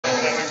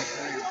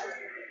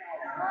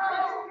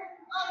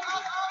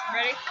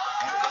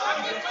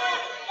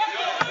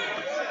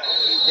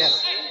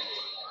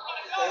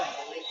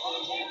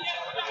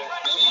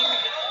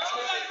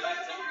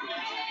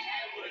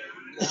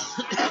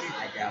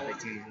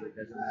It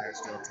doesn't matter,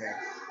 still 10.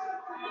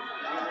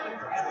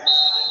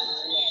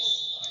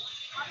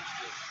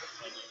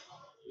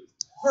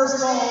 First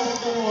goal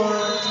for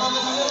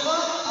Thomas Silva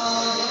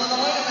of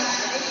Illinois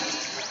at 8.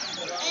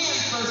 And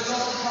first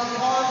goal from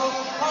Carlos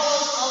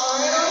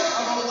Alvarado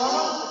of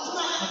Oklahoma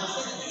at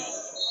 6.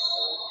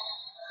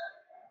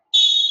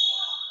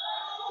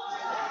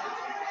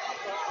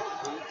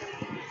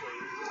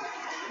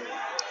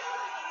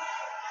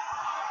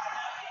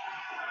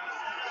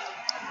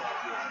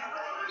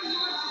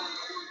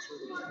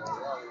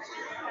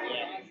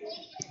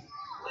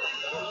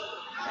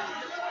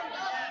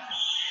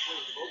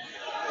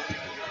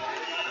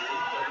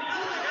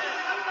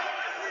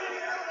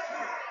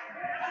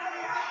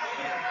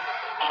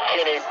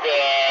 Kenny's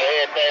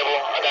head table.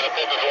 I got a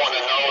business one to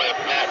know if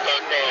Matt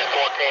 13 and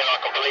 14 are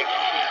complete.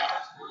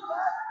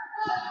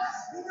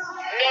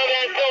 No,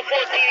 there's still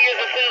 14 years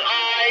of sin.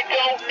 I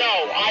don't know.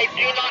 I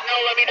do not know.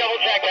 Let me double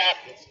check that.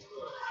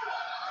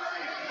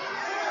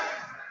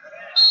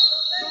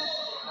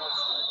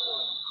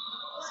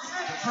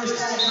 First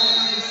goal from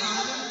Lbs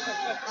Semifinal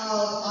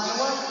of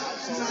Iowa,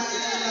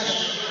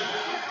 2-11.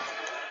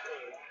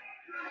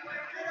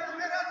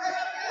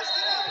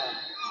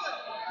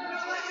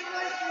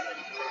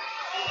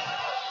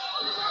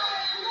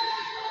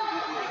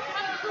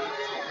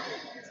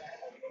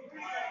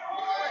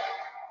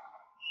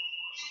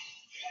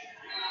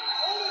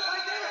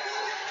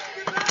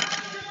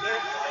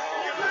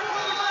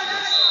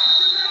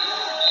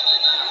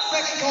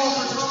 Second goal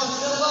for Thomas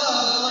Silva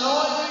of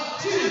Illinois,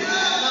 2-11.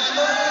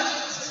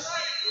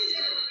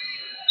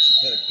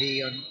 Put a P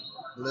on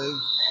blue,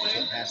 just a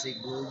passing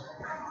blue.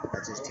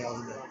 That just tells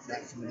him that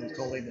that's when he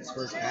told him his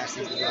first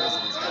passing was, and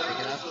he's got to pick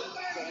it up.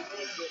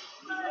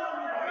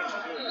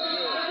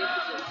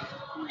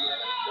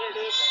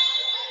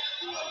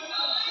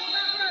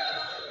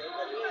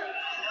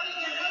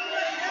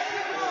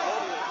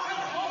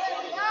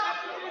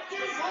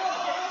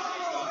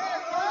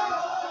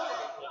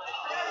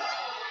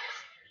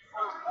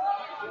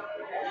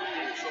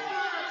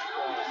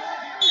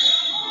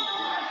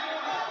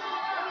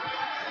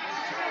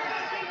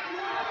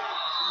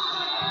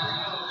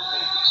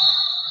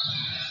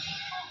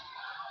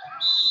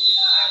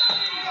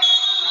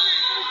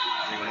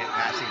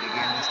 Passing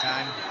again this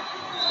time.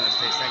 It's going to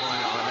stay second one.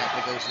 It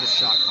automatically goes to the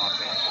shot clock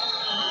there.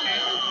 Okay.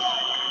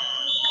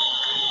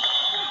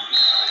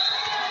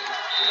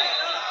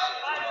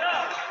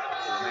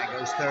 So when that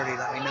goes 30,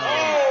 let me know.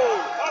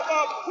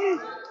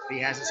 If he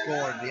hasn't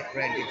scored,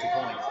 red gets a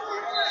point.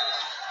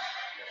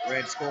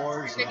 Red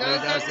scores, If it blue goes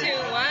up does to it.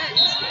 what?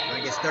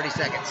 Then gets 30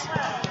 seconds.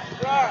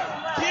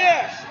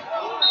 Yes!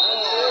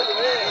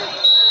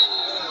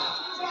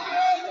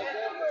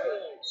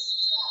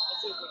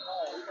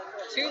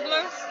 2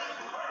 blues?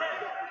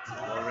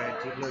 4 red,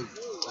 2 blue.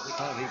 What we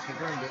call it, he's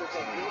confirmed it. 4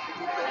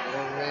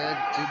 red,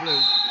 2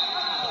 blue.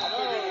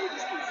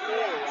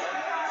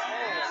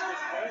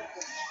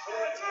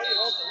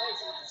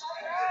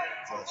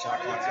 So the shot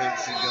clock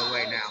should go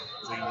away now.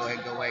 So you can go ahead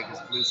and go away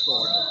because blue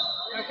scored.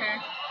 Okay.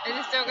 Is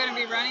it still going to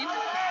be running?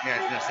 Yeah,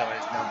 it's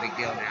no big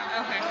deal now.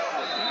 Okay.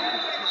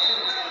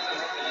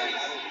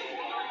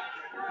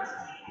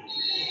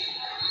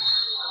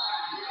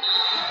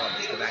 I'll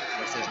just go back to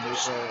what says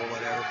neutral or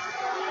whatever.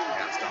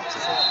 Yeah, it stops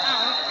it. Oh,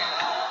 okay.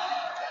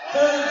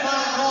 Third and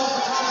final goal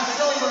for Thomas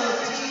Silva,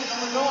 Team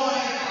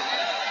Illinois.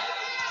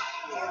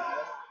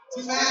 To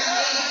Matt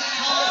 8,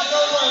 Thomas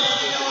Silva,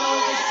 Team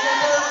Illinois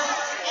Silver.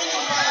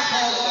 And final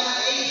call for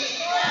Matt 8.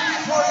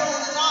 Who's scoring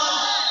this time?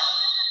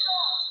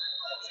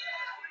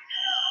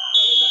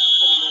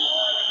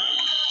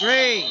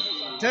 3,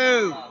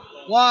 2,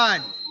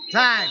 1,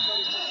 time.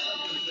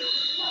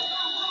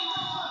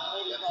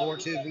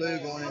 4-2 blue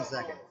going in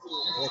second.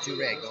 4-2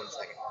 red going in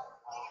second.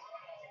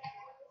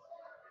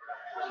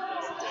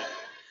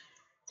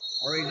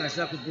 Or reason I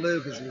stuck with blue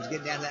because it was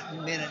getting down to that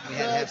minute and we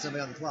had to have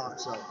somebody on the clock.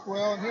 So.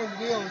 Well, and here's the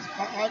deal: is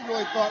I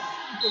really thought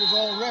it was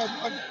all red.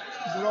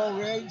 Is it all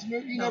red?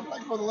 He never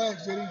let go of the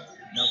legs, did he?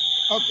 Nope.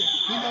 Okay,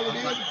 he never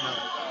did. No.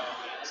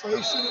 So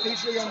he should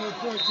have gotten to the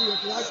point too.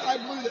 Because I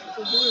blew it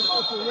for blue,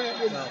 for red.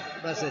 Well,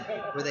 listen,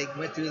 where they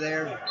went through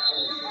there.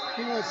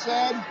 You know, it's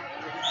sad.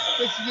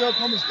 It's the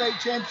Oklahoma State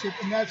Championship,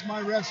 and that's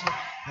my wrestler.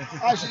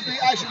 I should be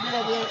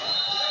over there.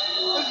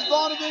 This is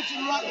Voinovich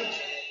and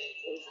Routledge.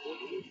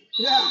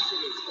 Yeah.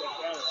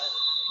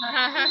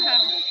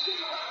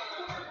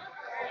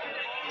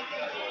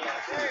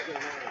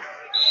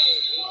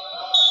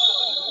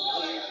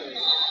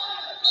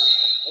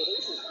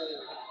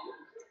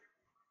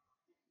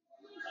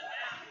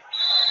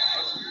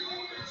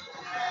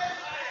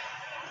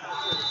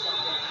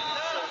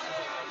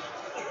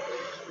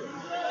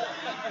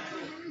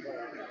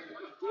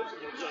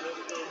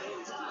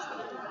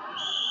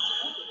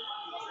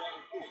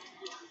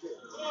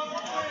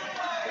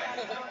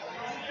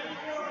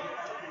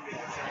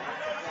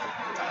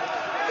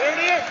 There it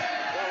is!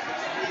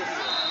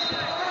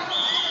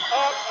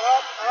 Up.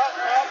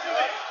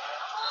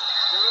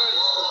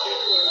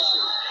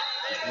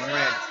 One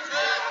red.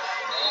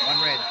 One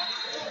red.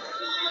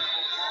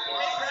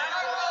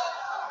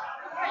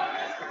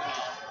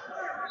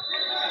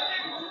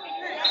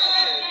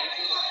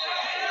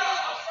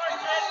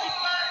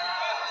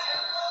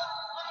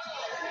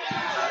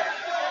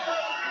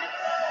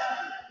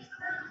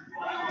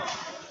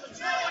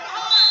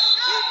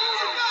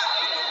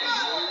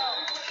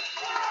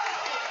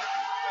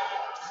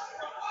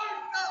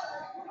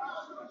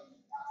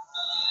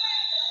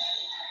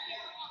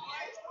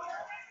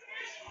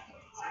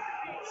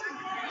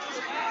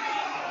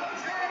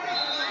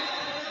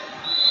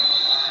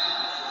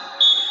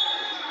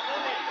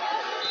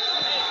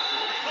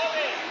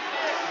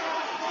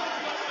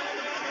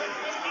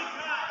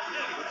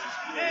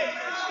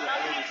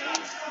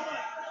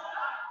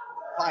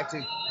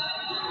 6'5"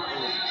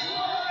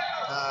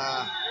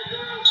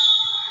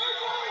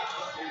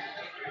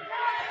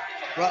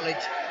 Routledge.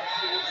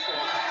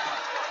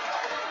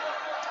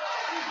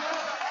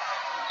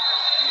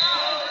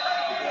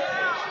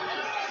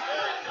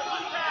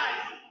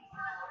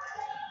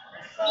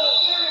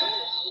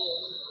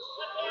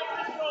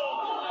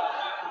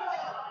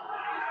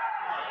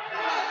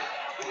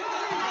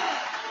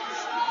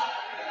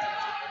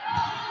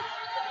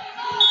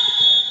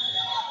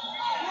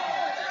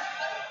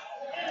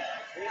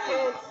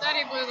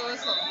 Daddy blew the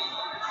whistle.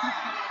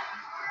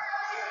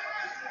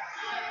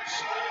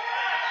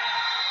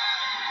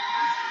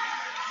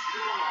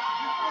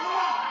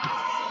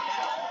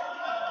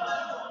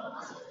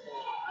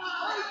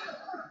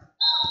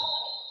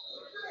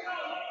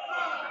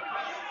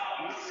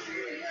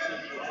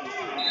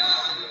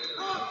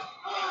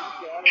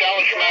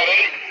 Challenge from out 8.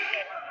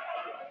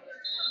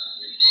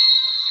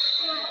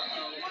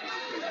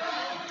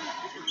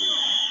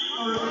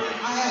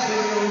 I have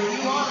video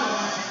review on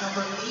match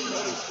number 8.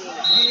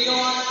 Video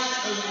on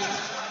match 8.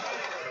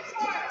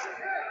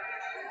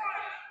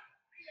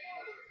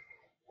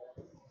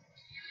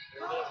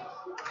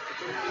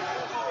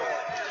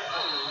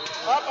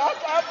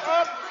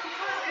 Up.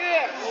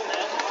 Yeah.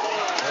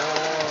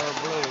 Or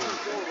blue.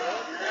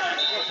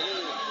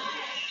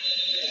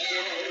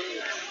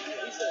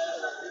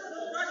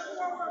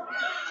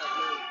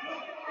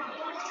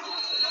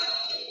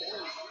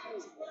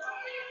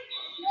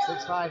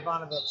 .6'5"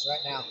 Voinovich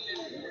right now.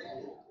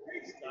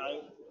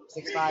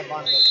 6'5"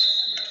 Voinovich.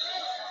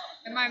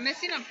 Am I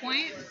missing a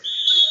point?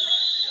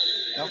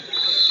 Nope.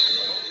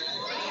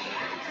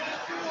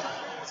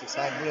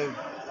 6'5" blue.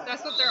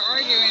 That's what they're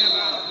arguing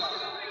about.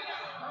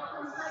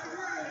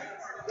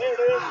 There it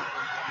is.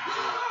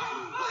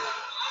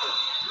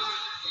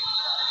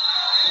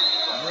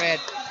 I'm red.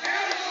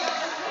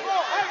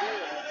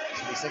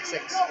 Should be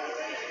 6'6".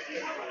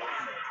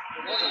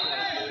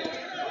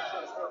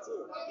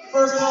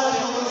 First ball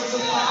is the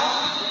foul.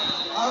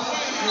 Of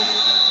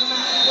Kansas, to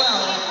match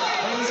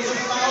 12. Release the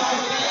foul for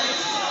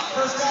Kansas.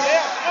 First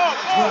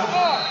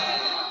ball.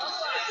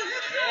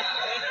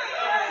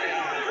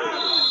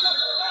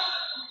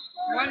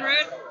 One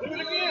red. Do it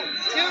again.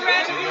 Two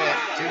red.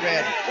 Two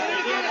red.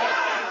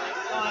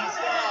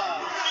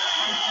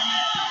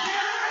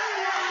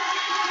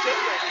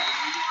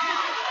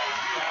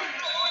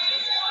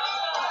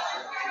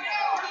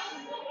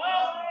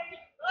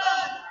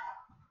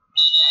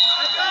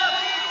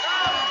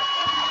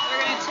 We're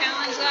going to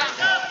challenge that.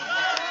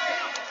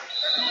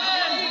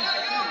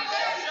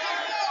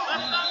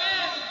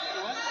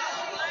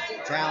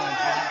 Challenge,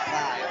 not 5.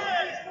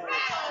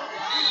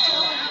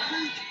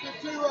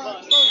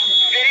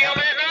 Video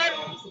man none.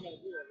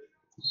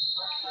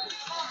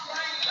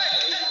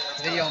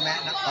 Video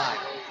mat, not 5.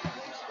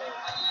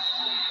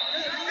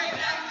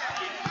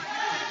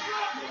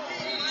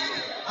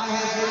 I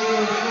have video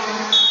review on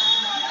match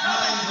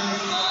 9.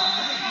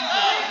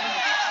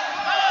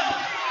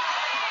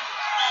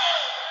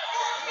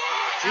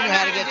 She knew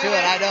how to get to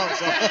it. I don't,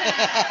 so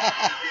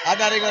I'm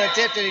not even going to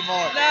attempt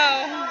anymore.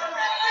 No.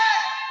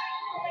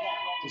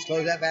 Just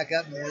close that back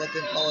up and we'll let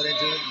them pull it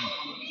into it.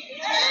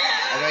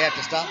 And then we have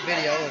to stop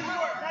video and go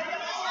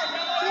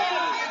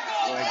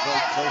ahead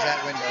and close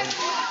that window.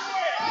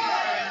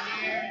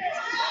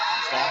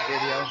 Stop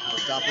video. We'll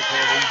stop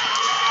recording.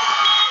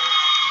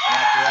 And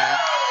after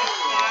that,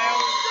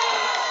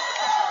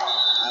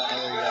 I don't know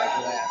where you're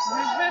after that. So.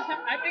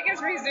 I think it's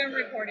resume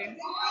recording.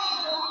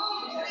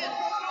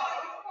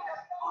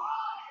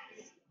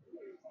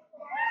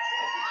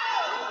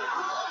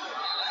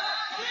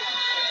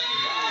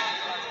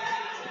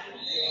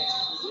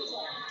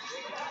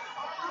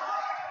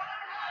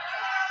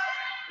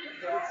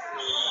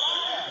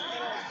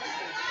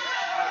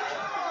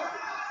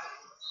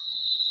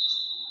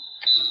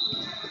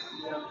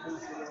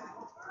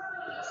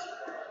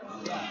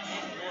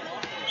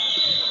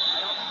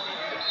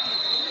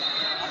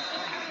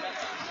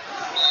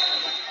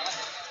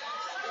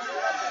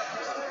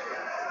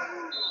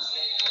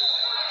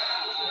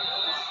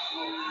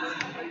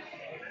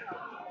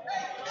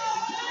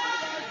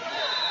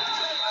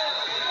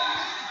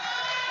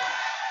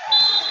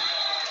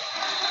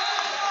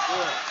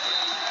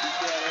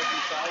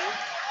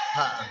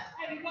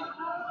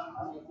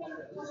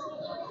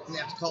 You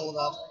have to call it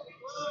up.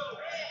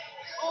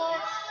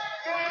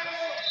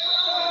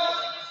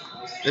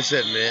 This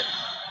isn't it.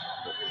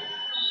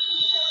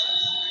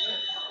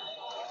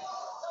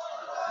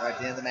 Right at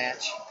the end of the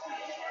match.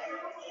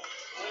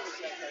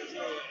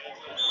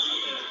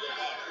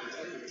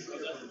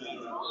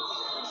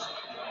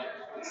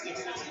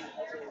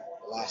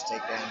 Last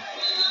takedown.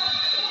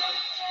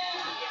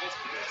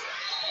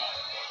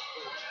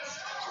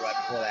 It's right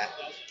before that.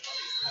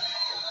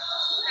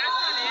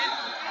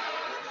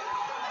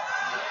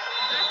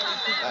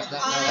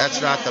 That's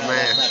not the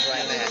match. That's the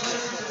right match.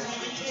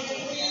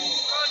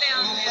 Scroll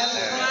down, man.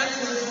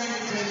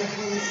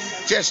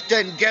 Just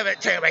didn't give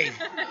it to me.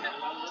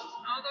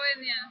 All the way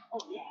in the end.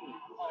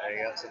 There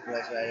you go. So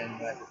place right in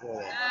right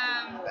before that.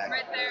 Back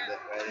Right up a there. little bit,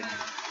 right in.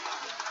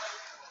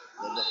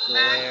 little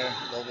there,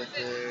 a little bit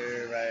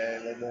there,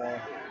 right, a little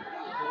more.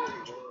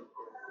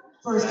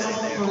 First goal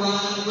for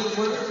Ryan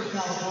Whitworth from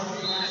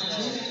California, match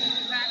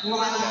 2.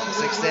 Ryan Whitworth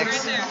 6'6".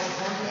 from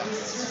California, this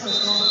is your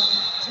first goal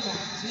to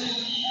match 2.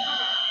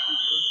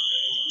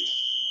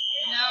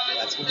 Now it's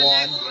That's the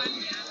one. next one,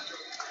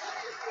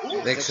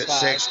 yeah. Makes it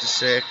 6 to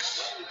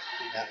 6.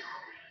 Yeah.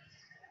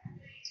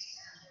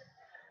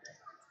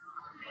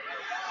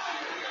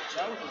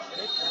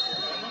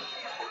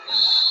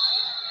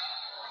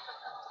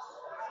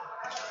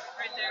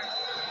 Right there.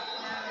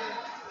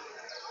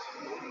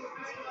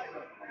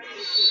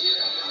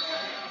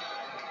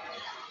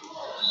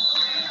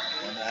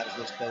 And that was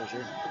the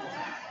exposure.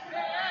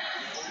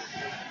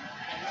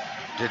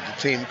 Did the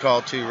team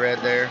call 2 red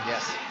there?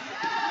 Yes.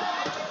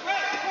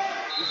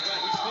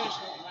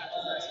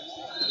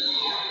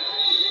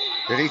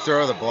 Did he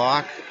throw the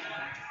block?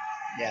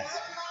 Yes.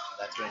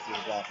 That's when he threw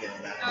the block in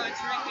on that Oh, one.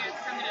 it's right here.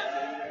 It's coming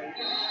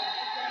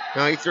up.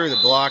 No, he threw the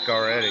block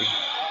already.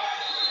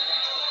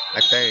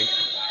 I think.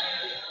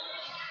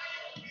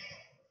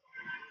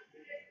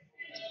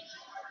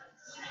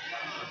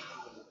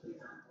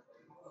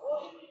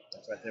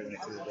 That's right there when he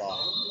threw the block.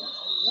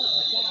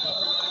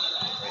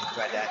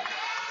 Right that.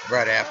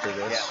 Right after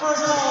this. Yeah.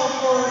 First goal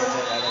for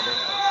Right over.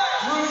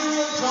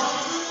 Bruce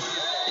Johnson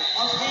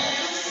of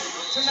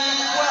Kansas to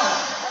match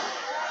 12.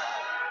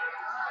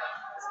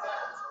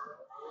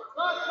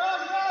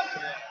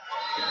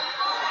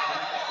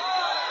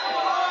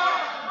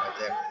 Right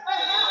there.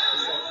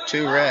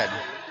 2 red.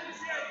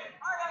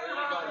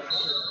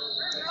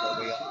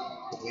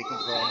 So we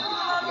confirmed.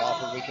 The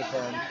offer we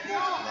confirmed.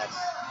 And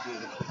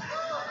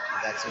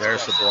that's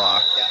There's the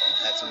block. Yeah,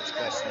 that's his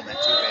question on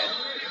that 2 red.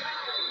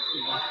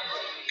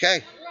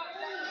 Okay.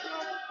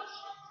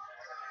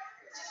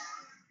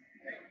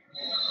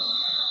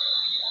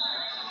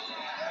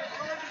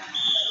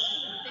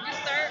 Did you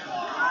start?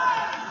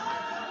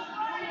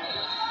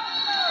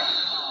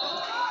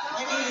 I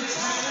needed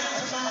Tyler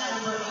to match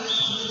number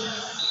 18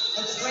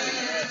 and Slater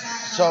to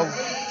match So, number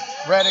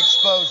 8. red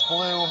exposed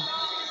blue.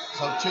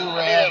 So 2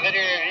 red.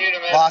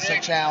 Lost a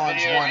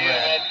challenge, 1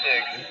 red.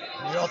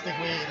 You don't think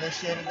we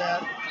initiated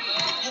that?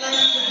 And I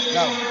need to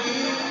No.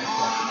 review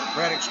on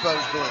Red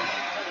exposed blue.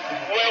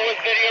 Where was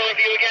video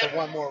review So again?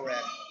 1 more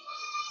red.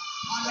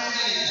 match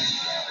 8.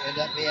 End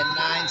up being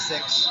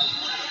 9-6.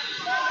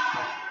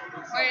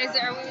 Wait,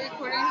 are we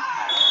recording?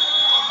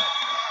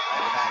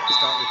 Go back and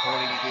start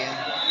recording again.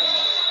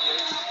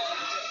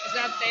 Is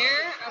that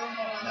there? I don't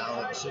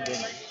know. No, it should be.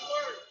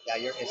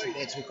 Yeah,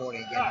 it's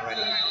recording again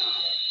already.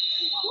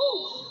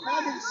 I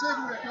need a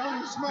cigarette. I don't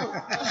even smoke.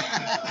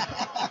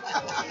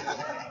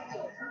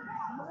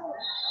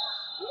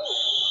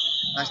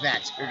 Nice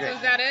match. You're So good.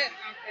 is that it?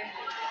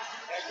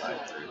 Okay.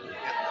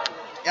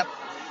 Yep.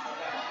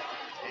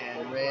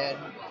 And red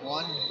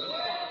 1.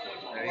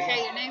 Ready?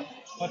 Okay, your name?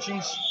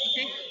 Hutchings.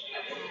 Okay.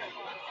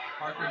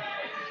 Parker.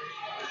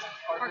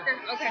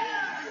 Okay.